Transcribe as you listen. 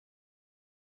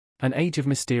An Age of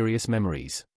Mysterious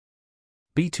Memories.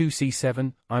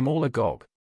 B2C7, I'm all agog.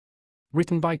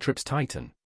 Written by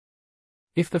TripsTitan.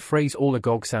 If the phrase all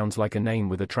agog sounds like a name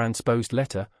with a transposed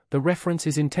letter, the reference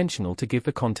is intentional to give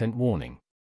the content warning.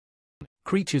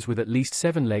 Creatures with at least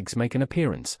 7 legs make an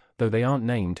appearance, though they aren't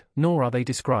named, nor are they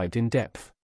described in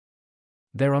depth.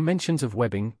 There are mentions of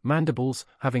webbing, mandibles,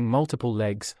 having multiple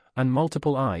legs, and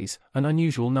multiple eyes, an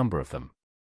unusual number of them.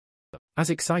 As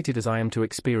excited as I am to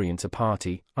experience a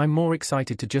party, I'm more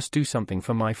excited to just do something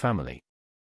for my family.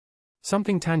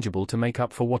 Something tangible to make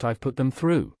up for what I've put them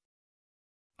through.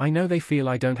 I know they feel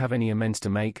I don't have any amends to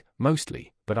make,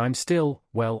 mostly, but I'm still,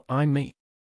 well, I'm me.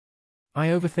 I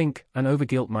overthink and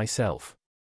overguilt myself.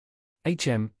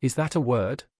 Is that a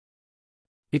word?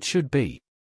 It should be.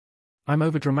 I'm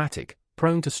overdramatic,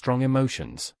 prone to strong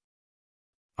emotions.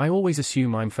 I always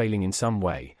assume I'm failing in some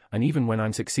way, and even when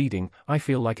I'm succeeding, I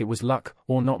feel like it was luck,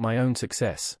 or not my own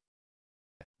success.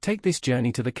 Take this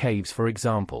journey to the caves for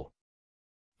example.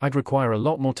 I'd require a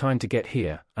lot more time to get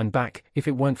here, and back, if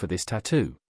it weren't for this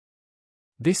tattoo.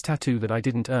 This tattoo that I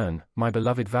didn't earn, my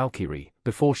beloved Valkyrie,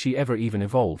 before she ever even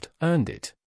evolved, earned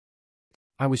it.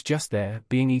 I was just there,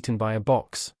 being eaten by a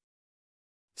box.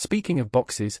 Speaking of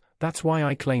boxes, that's why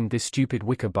I claimed this stupid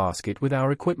wicker basket with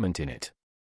our equipment in it.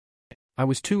 I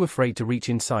was too afraid to reach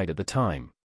inside at the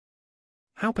time.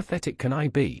 How pathetic can I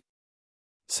be?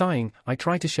 Sighing, I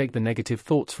try to shake the negative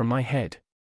thoughts from my head.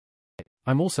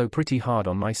 I'm also pretty hard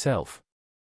on myself.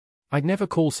 I'd never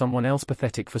call someone else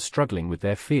pathetic for struggling with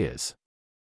their fears.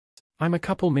 I'm a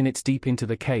couple minutes deep into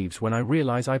the caves when I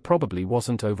realize I probably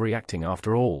wasn't overreacting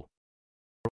after all.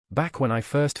 Back when I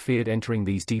first feared entering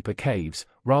these deeper caves,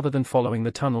 rather than following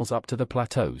the tunnels up to the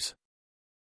plateaus.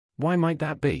 Why might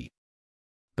that be?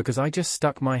 Because I just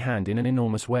stuck my hand in an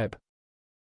enormous web.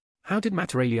 How did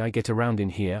Materali get around in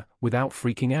here, without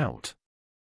freaking out?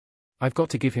 I've got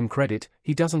to give him credit,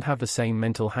 he doesn't have the same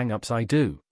mental hang-ups I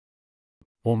do.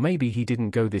 Or maybe he didn't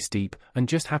go this deep, and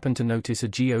just happened to notice a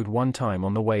geode one time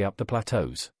on the way up the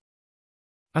plateaus.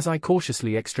 As I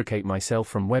cautiously extricate myself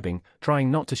from webbing,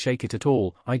 trying not to shake it at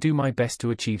all, I do my best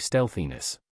to achieve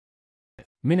stealthiness.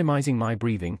 Minimizing my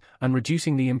breathing, and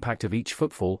reducing the impact of each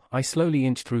footfall, I slowly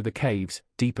inch through the caves,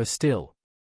 deeper still.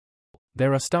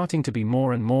 There are starting to be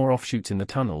more and more offshoots in the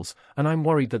tunnels, and I'm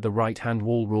worried that the right-hand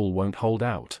wall rule won't hold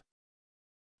out.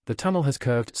 The tunnel has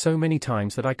curved so many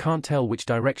times that I can't tell which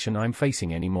direction I'm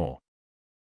facing anymore.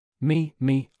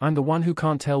 I'm the one who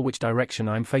can't tell which direction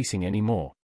I'm facing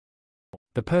anymore.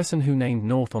 The person who named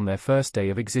North on their first day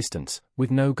of existence,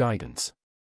 with no guidance.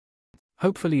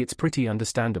 Hopefully it's pretty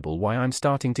understandable why I'm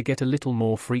starting to get a little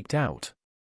more freaked out.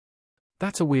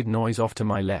 That's a weird noise off to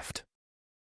my left.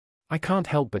 I can't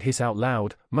help but hiss out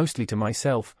loud, mostly to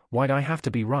myself, why'd I have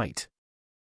to be right?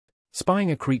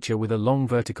 Spying a creature with a long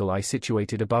vertical eye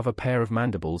situated above a pair of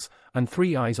mandibles, and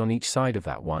 3 eyes on each side of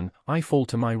that one, I fall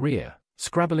to my rear,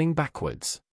 scrabbling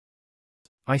backwards.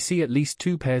 I see at least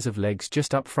 2 pairs of legs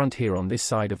just up front here on this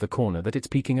side of the corner that it's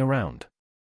peeking around.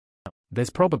 There's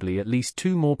probably at least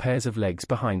 2 more pairs of legs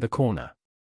behind the corner.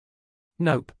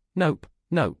 Nope.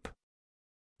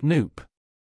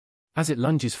 As it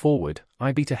lunges forward,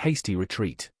 I beat a hasty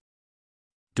retreat.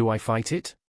 Do I fight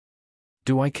it?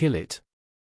 Do I kill it?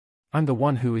 I'm the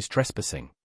one who is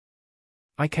trespassing.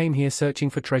 I came here searching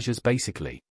for treasures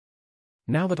basically.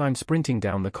 Now that I'm sprinting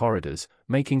down the corridors,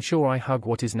 making sure I hug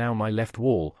what is now my left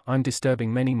wall, I'm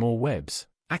disturbing many more webs,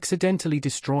 accidentally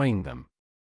destroying them.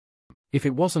 If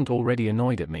it wasn't already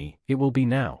annoyed at me, it will be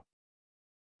now.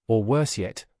 Or worse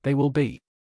yet, they will be.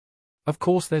 Of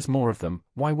course there's more of them,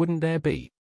 why wouldn't there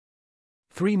be?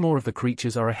 3 more of the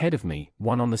creatures are ahead of me,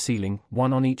 1 on the ceiling,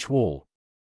 1 on each wall.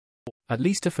 At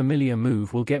least a familiar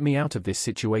move will get me out of this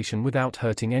situation without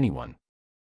hurting anyone.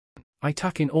 I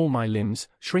tuck in all my limbs,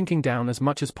 shrinking down as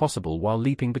much as possible while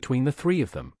leaping between the 3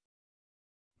 of them.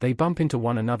 They bump into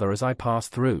one another as I pass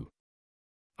through.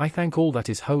 I thank all that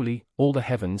is holy, all the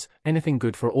heavens, anything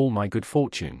good for all my good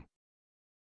fortune.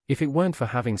 If it weren't for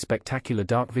having spectacular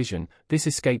dark vision, this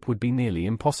escape would be nearly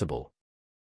impossible.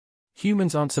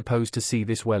 Humans aren't supposed to see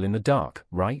this well in the dark,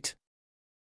 right?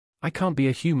 I can't be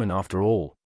a human after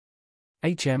all.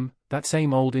 That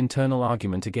same old internal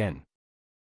argument again.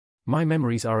 My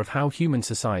memories are of how human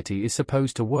society is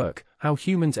supposed to work, how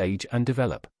humans age and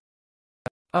develop.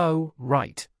 Oh,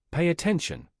 right, pay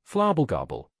attention,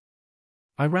 flabble-garble.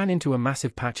 I ran into a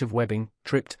massive patch of webbing,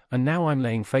 tripped, and now I'm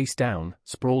laying face down,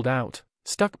 sprawled out,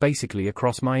 stuck basically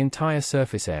across my entire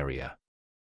surface area.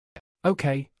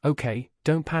 Okay,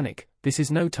 don't panic, this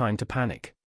is no time to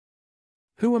panic.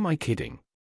 Who am I kidding?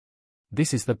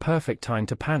 This is the perfect time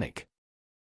to panic.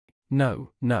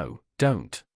 No,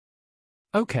 don't.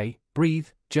 Okay, breathe,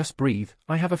 just breathe,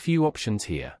 I have a few options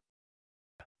here.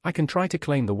 I can try to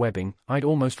claim the webbing, I'd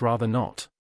almost rather not.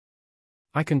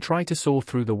 I can try to saw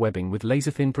through the webbing with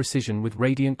laser-thin precision with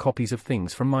radiant copies of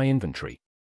things from my inventory.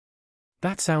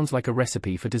 That sounds like a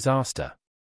recipe for disaster.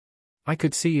 I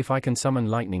could see if I can summon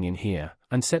lightning in here,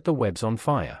 and set the webs on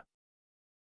fire.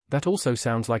 That also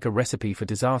sounds like a recipe for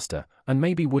disaster, and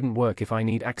maybe wouldn't work if I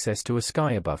need access to a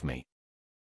sky above me.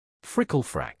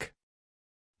 Frickle-frack.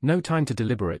 No time to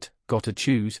deliberate, gotta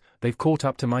choose, they've caught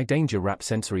up to my danger-wrap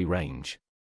sensory range.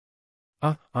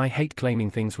 I hate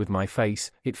claiming things with my face,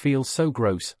 it feels so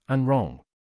gross, and wrong.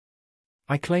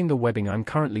 I claim the webbing I'm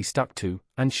currently stuck to,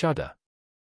 and shudder.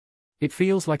 It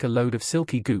feels like a load of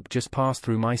silky goop just passed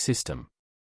through my system.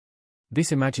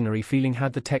 This imaginary feeling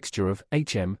had the texture of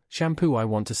shampoo, I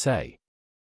want to say.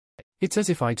 It's as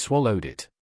if I'd swallowed it.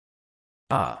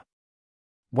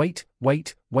 Wait,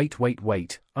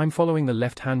 I'm following the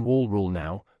left-hand wall rule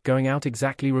now, going out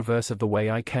exactly reverse of the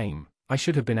way I came, I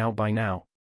should have been out by now.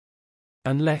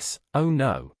 Unless, oh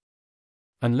no.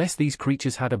 Unless these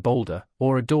creatures had a boulder,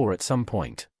 or a door at some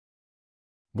point.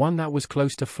 One that was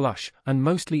close to flush, and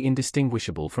mostly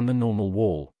indistinguishable from the normal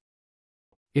wall.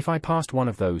 If I passed one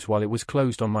of those while it was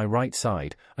closed on my right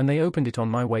side, and they opened it on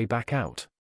my way back out.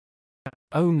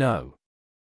 Oh no.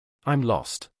 I'm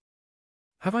lost.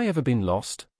 Have I ever been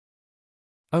lost?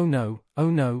 Oh no,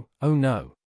 oh no, oh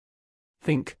no.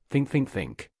 Think.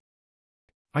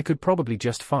 I could probably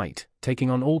just fight, taking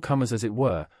on all comers as it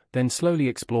were, then slowly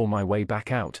explore my way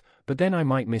back out, but then I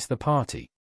might miss the party.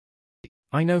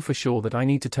 I know for sure that I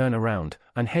need to turn around,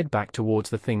 and head back towards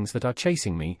the things that are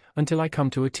chasing me, until I come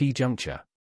to a T-juncture.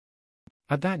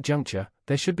 At that juncture,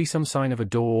 there should be some sign of a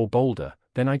door or boulder,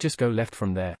 then I just go left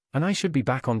from there, and I should be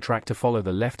back on track to follow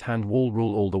the left-hand wall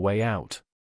rule all the way out.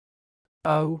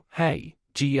 Oh, hey,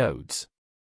 geodes.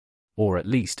 Or at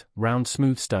least, round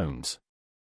smooth stones.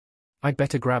 I'd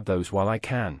better grab those while I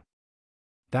can.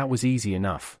 That was easy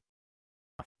enough.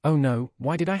 Oh no,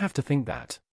 why did I have to think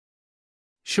that?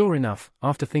 Sure enough,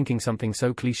 after thinking something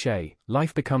so cliché,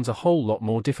 life becomes a whole lot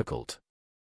more difficult.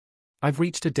 I've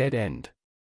reached a dead end.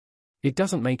 It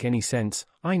doesn't make any sense.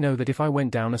 I know that if I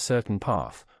went down a certain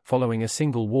path, following a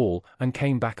single wall, and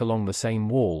came back along the same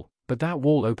wall, but that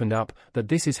wall opened up, that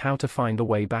this is how to find the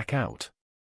way back out.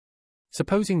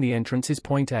 Supposing the entrance is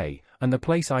point A, and the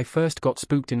place I first got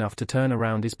spooked enough to turn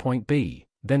around is point B,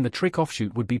 then the trick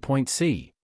offshoot would be point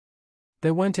C.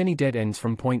 There weren't any dead ends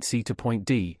from point C to point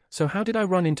D, so how did I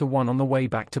run into one on the way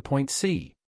back to point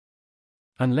C?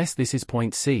 Unless this is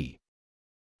point C.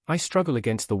 I struggle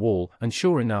against the wall, and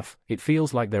sure enough, it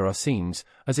feels like there are seams,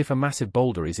 as if a massive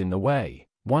boulder is in the way,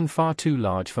 one far too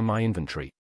large for my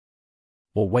inventory.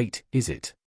 Or wait, is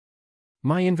it?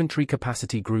 My inventory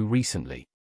capacity grew recently.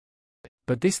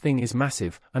 But this thing is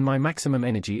massive, and my maximum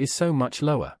energy is so much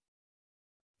lower.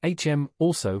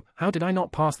 Also, how did I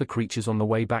not pass the creatures on the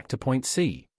way back to point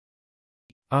C?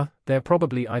 They're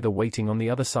probably either waiting on the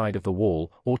other side of the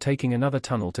wall, or taking another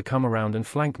tunnel to come around and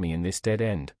flank me in this dead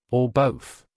end, or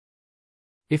both.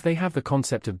 If they have the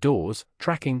concept of doors,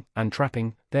 tracking, and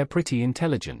trapping, they're pretty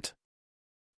intelligent.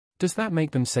 Does that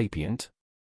make them sapient?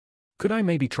 Could I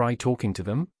maybe try talking to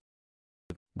them?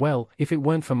 Well, if it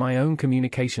weren't for my own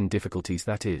communication difficulties,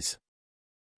 that is.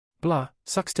 Blah,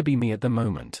 sucks to be me at the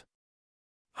moment.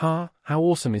 How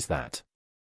awesome is that?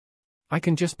 I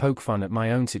can just poke fun at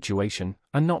my own situation,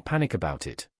 and not panic about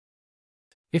it.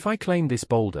 If I claim this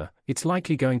boulder, it's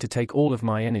likely going to take all of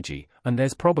my energy, and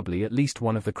there's probably at least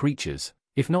one of the creatures,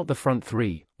 if not the front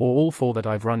three, or all four that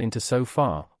I've run into so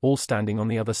far, all standing on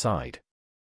the other side.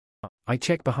 I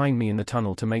check behind me in the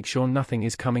tunnel to make sure nothing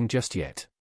is coming just yet.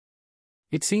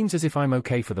 It seems as if I'm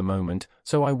okay for the moment,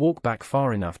 so I walk back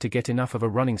far enough to get enough of a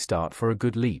running start for a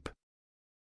good leap.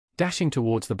 Dashing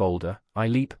towards the boulder, I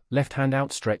leap, left hand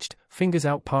outstretched, fingers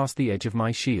out past the edge of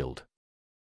my shield.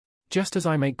 Just as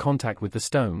I make contact with the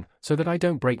stone, so that I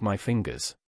don't break my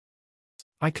fingers.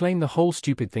 I claim the whole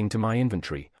stupid thing to my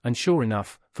inventory, and sure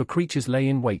enough, for creatures lay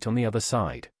in wait on the other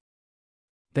side.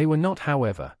 They were not,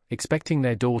 however, expecting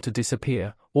their door to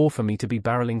disappear, or for me to be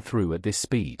barreling through at this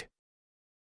speed.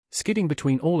 Skidding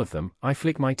between all of them, I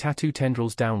flick my tattoo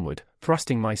tendrils downward,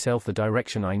 thrusting myself the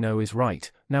direction I know is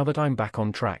right, now that I'm back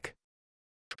on track.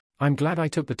 I'm glad I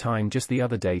took the time just the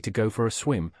other day to go for a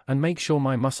swim, and make sure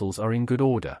my muscles are in good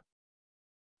order.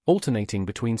 Alternating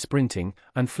between sprinting,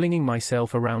 and flinging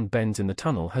myself around bends in the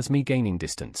tunnel has me gaining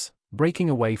distance, breaking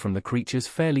away from the creatures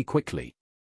fairly quickly.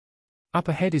 Up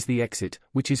ahead is the exit,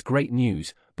 which is great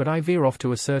news, but I veer off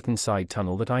to a certain side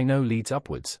tunnel that I know leads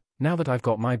upwards, now that I've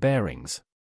got my bearings.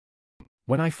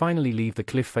 When I finally leave the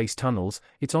cliff-face tunnels,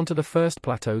 it's onto the first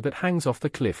plateau that hangs off the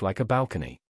cliff like a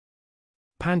balcony.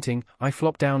 Panting, I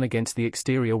flop down against the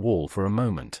exterior wall for a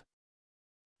moment.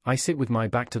 I sit with my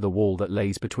back to the wall that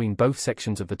lays between both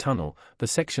sections of the tunnel, the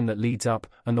section that leads up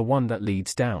and the one that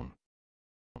leads down.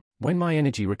 When my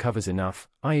energy recovers enough,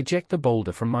 I eject the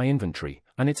boulder from my inventory,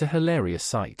 and it's a hilarious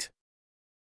sight.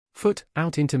 Foot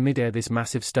out into midair, this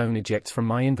massive stone ejects from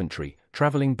my inventory,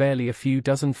 traveling barely a few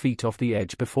dozen feet off the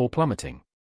edge before plummeting.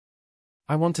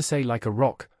 I want to say like a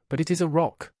rock, but it is a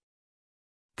rock.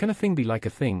 Can a thing be like a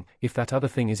thing, if that other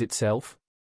thing is itself?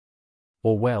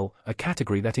 Or well, a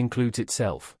category that includes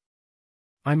itself.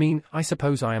 I mean, I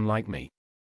suppose I am like me.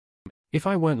 If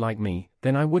I weren't like me,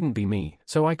 then I wouldn't be me,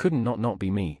 so I couldn't not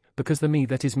be me, because the me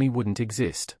that is me wouldn't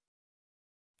exist.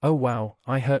 Oh wow,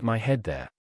 I hurt my head there.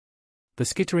 The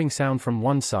skittering sound from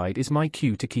one side is my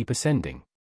cue to keep ascending.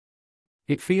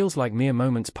 It feels like mere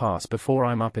moments pass before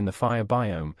I'm up in the fire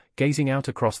biome, gazing out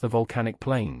across the volcanic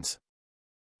plains.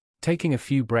 Taking a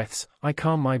few breaths, I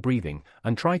calm my breathing,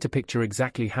 and try to picture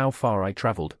exactly how far I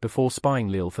traveled before spying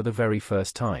Lil for the very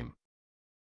first time.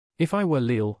 If I were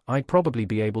Lil, I'd probably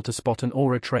be able to spot an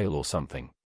aura trail or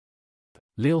something.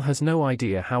 Lil has no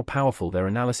idea how powerful their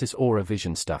analysis aura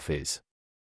vision stuff is.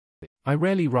 I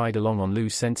rarely ride along on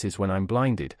loose senses when I'm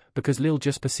blinded, because Lil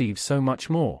just perceives so much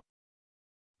more.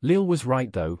 Lil was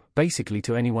right though, basically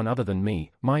to anyone other than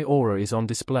me, my aura is on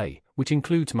display, which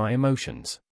includes my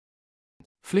emotions.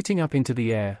 Flitting up into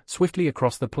the air, swiftly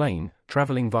across the plain,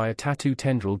 traveling via tattoo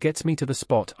tendril gets me to the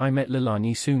spot I met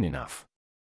Lilani soon enough.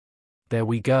 There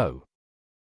we go.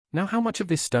 Now how much of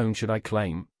this stone should I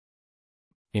claim?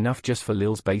 Enough just for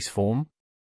Lil's base form?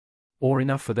 Or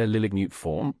enough for their Lilignute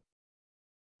form?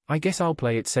 I guess I'll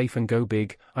play it safe and go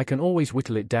big. I can always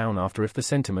whittle it down after if the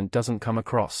sentiment doesn't come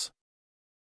across.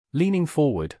 Leaning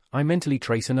forward, I mentally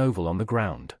trace an oval on the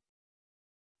ground.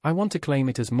 I want to claim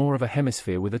it as more of a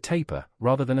hemisphere with a taper,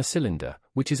 rather than a cylinder,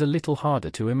 which is a little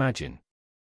harder to imagine.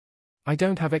 I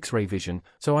don't have X-ray vision,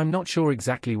 so I'm not sure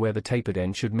exactly where the tapered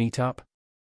end should meet up.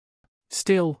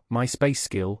 Still, my space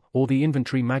skill, or the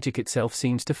inventory magic itself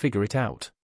seems to figure it out.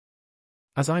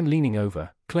 As I'm leaning over,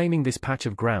 claiming this patch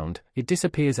of ground, it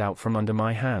disappears out from under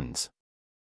my hands.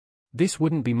 This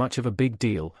wouldn't be much of a big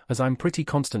deal, as I'm pretty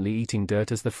constantly eating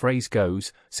dirt as the phrase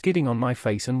goes, skidding on my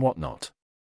face and whatnot.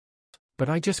 But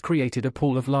I just created a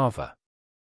pool of lava.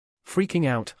 Freaking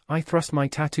out, I thrust my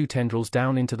tattoo tendrils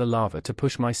down into the lava to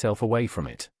push myself away from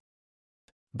it.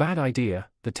 Bad idea,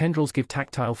 the tendrils give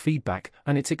tactile feedback,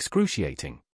 and it's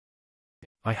excruciating.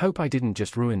 I hope I didn't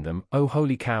just ruin them. Oh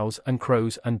holy cows and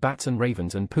crows and bats and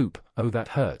ravens and poop, oh that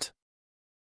hurt.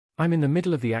 I'm in the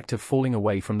middle of the act of falling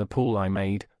away from the pool I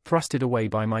made, thrusted away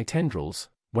by my tendrils,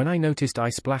 when I noticed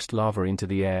I splashed lava into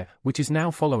the air, which is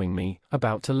now following me,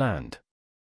 about to land.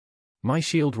 My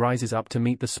shield rises up to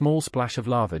meet the small splash of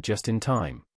lava just in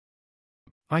time.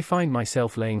 I find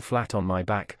myself laying flat on my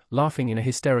back, laughing in a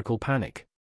hysterical panic.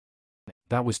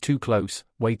 That was too close,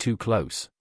 way too close.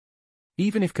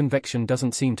 Even if convection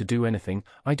doesn't seem to do anything,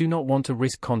 I do not want to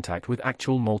risk contact with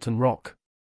actual molten rock.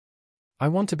 I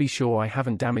want to be sure I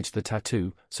haven't damaged the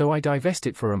tattoo, so I divest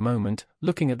it for a moment,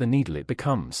 looking at the needle it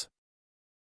becomes.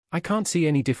 I can't see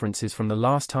any differences from the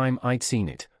last time I'd seen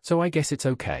it, so I guess it's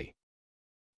okay.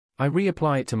 I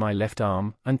reapply it to my left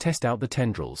arm, and test out the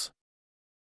tendrils.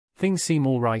 Things seem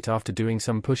alright after doing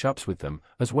some push-ups with them,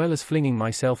 as well as flinging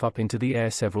myself up into the air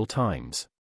several times.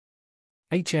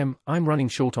 I'm running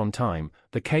short on time.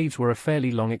 The caves were a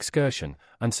fairly long excursion,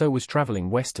 and so was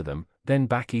traveling west to them, then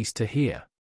back east to here.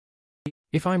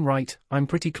 If I'm right, I'm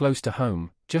pretty close to home,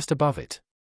 just above it.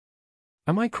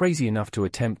 Am I crazy enough to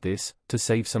attempt this, to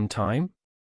save some time?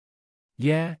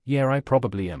 Yeah, I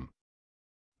probably am.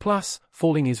 Plus,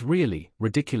 falling is really,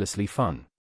 ridiculously fun.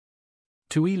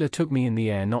 Tuila took me in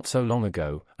the air not so long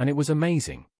ago, and it was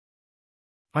amazing.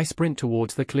 I sprint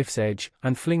towards the cliff's edge,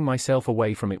 and fling myself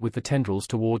away from it with the tendrils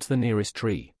towards the nearest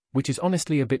tree, which is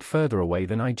honestly a bit further away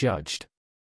than I judged.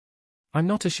 I'm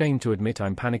not ashamed to admit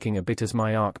I'm panicking a bit as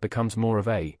my arc becomes more of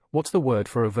a, what's the word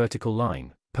for a vertical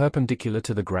line, perpendicular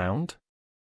to the ground?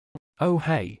 Oh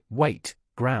hey, wait,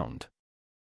 ground.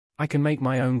 I can make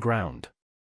my own ground.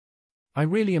 I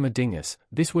really am a dingus.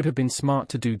 This would have been smart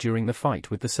to do during the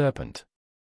fight with the serpent.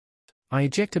 I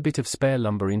eject a bit of spare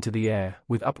lumber into the air,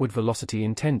 with upward velocity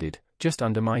intended, just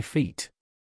under my feet.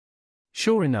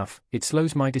 Sure enough, it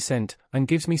slows my descent, and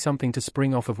gives me something to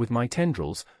spring off of with my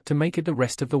tendrils, to make it the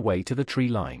rest of the way to the tree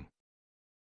line.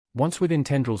 Once within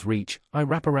tendrils reach, I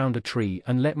wrap around a tree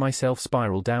and let myself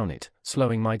spiral down it,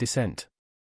 slowing my descent.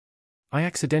 I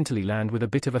accidentally land with a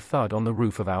bit of a thud on the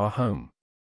roof of our home.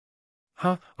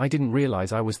 I didn't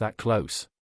realize I was that close.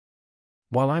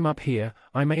 While I'm up here,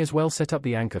 I may as well set up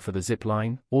the anchor for the zip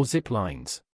line, or zip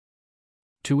lines.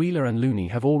 Tuila and Looney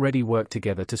have already worked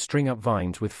together to string up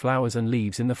vines with flowers and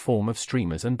leaves in the form of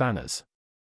streamers and banners.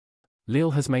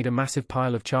 Lil has made a massive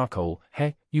pile of charcoal.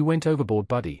 Hey, you went overboard,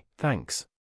 buddy, thanks.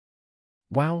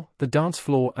 Wow, the dance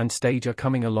floor and stage are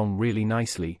coming along really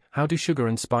nicely. How do Sugar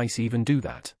and Spice even do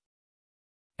that?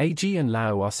 AG and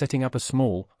Lao are setting up a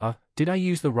small, did I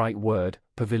use the right word,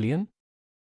 pavilion?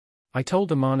 I told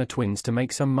the Mana twins to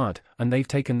make some mud, and they've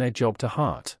taken their job to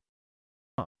heart.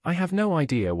 I have no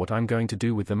idea what I'm going to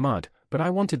do with the mud, but I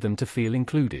wanted them to feel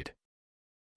included.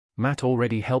 Matt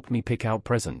already helped me pick out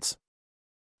presents.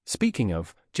 Speaking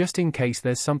of, just in case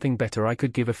there's something better I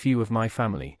could give a few of my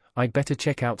family, I'd better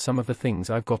check out some of the things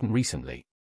I've gotten recently.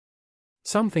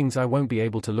 Some things I won't be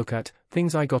able to look at,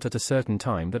 things I got at a certain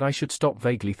time that I should stop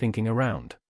vaguely thinking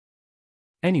around.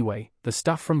 Anyway, the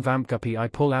stuff from Vamp Guppy I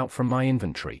pull out from my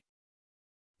inventory.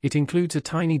 It includes a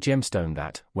tiny gemstone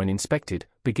that, when inspected,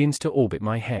 begins to orbit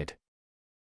my head.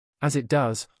 As it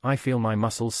does, I feel my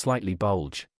muscles slightly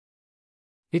bulge.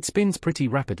 It spins pretty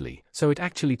rapidly, so it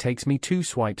actually takes me 2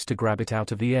 swipes to grab it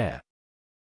out of the air.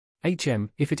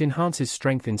 If it enhances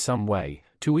strength in some way,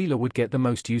 Tuila would get the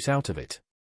most use out of it.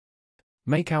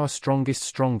 Make our strongest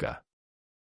stronger.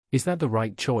 Is that the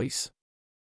right choice?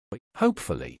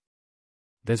 Hopefully.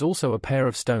 There's also a pair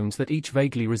of stones that each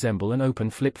vaguely resemble an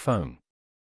open flip phone.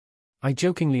 I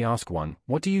jokingly ask one,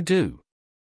 "What do you do?"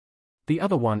 The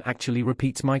other one actually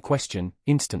repeats my question,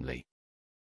 instantly.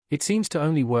 It seems to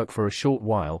only work for a short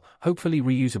while, hopefully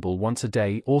reusable once a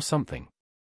day or something.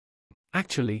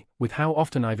 Actually, with how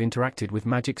often I've interacted with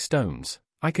magic stones,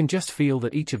 I can just feel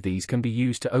that each of these can be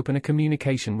used to open a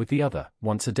communication with the other,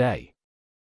 once a day.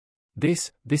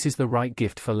 This is the right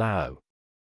gift for Lao.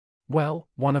 Well,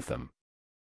 one of them.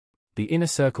 The inner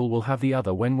circle will have the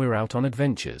other when we're out on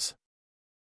adventures.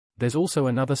 There's also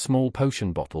another small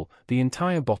potion bottle. The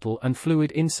entire bottle and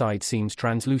fluid inside seems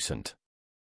translucent.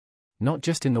 Not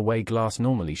just in the way glass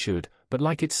normally should, but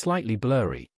like it's slightly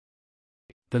blurry.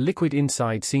 The liquid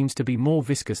inside seems to be more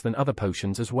viscous than other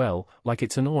potions as well, like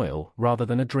it's an oil rather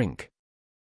than a drink.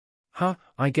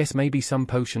 I guess maybe some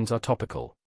potions are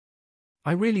topical.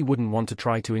 I really wouldn't want to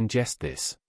try to ingest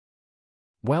this.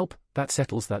 Welp, that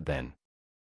settles that then.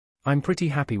 I'm pretty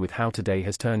happy with how today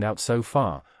has turned out so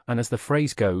far, and as the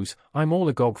phrase goes, I'm all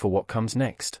agog for what comes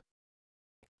next.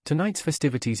 Tonight's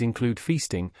festivities include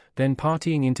feasting, then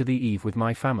partying into the eve with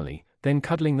my family, then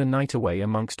cuddling the night away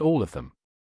amongst all of them.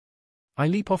 I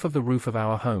leap off of the roof of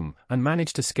our home, and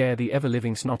manage to scare the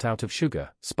ever-living snot out of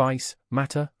Sugar, Spice,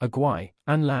 Matter, Agwai,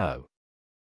 and Lao.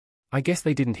 I guess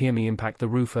they didn't hear me impact the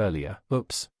roof earlier,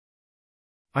 oops.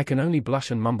 I can only blush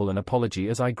and mumble an apology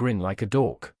as I grin like a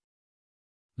dork.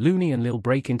 Looney and Lil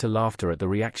break into laughter at the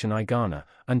reaction I garner,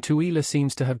 and Tuila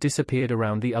seems to have disappeared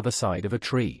around the other side of a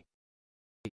tree.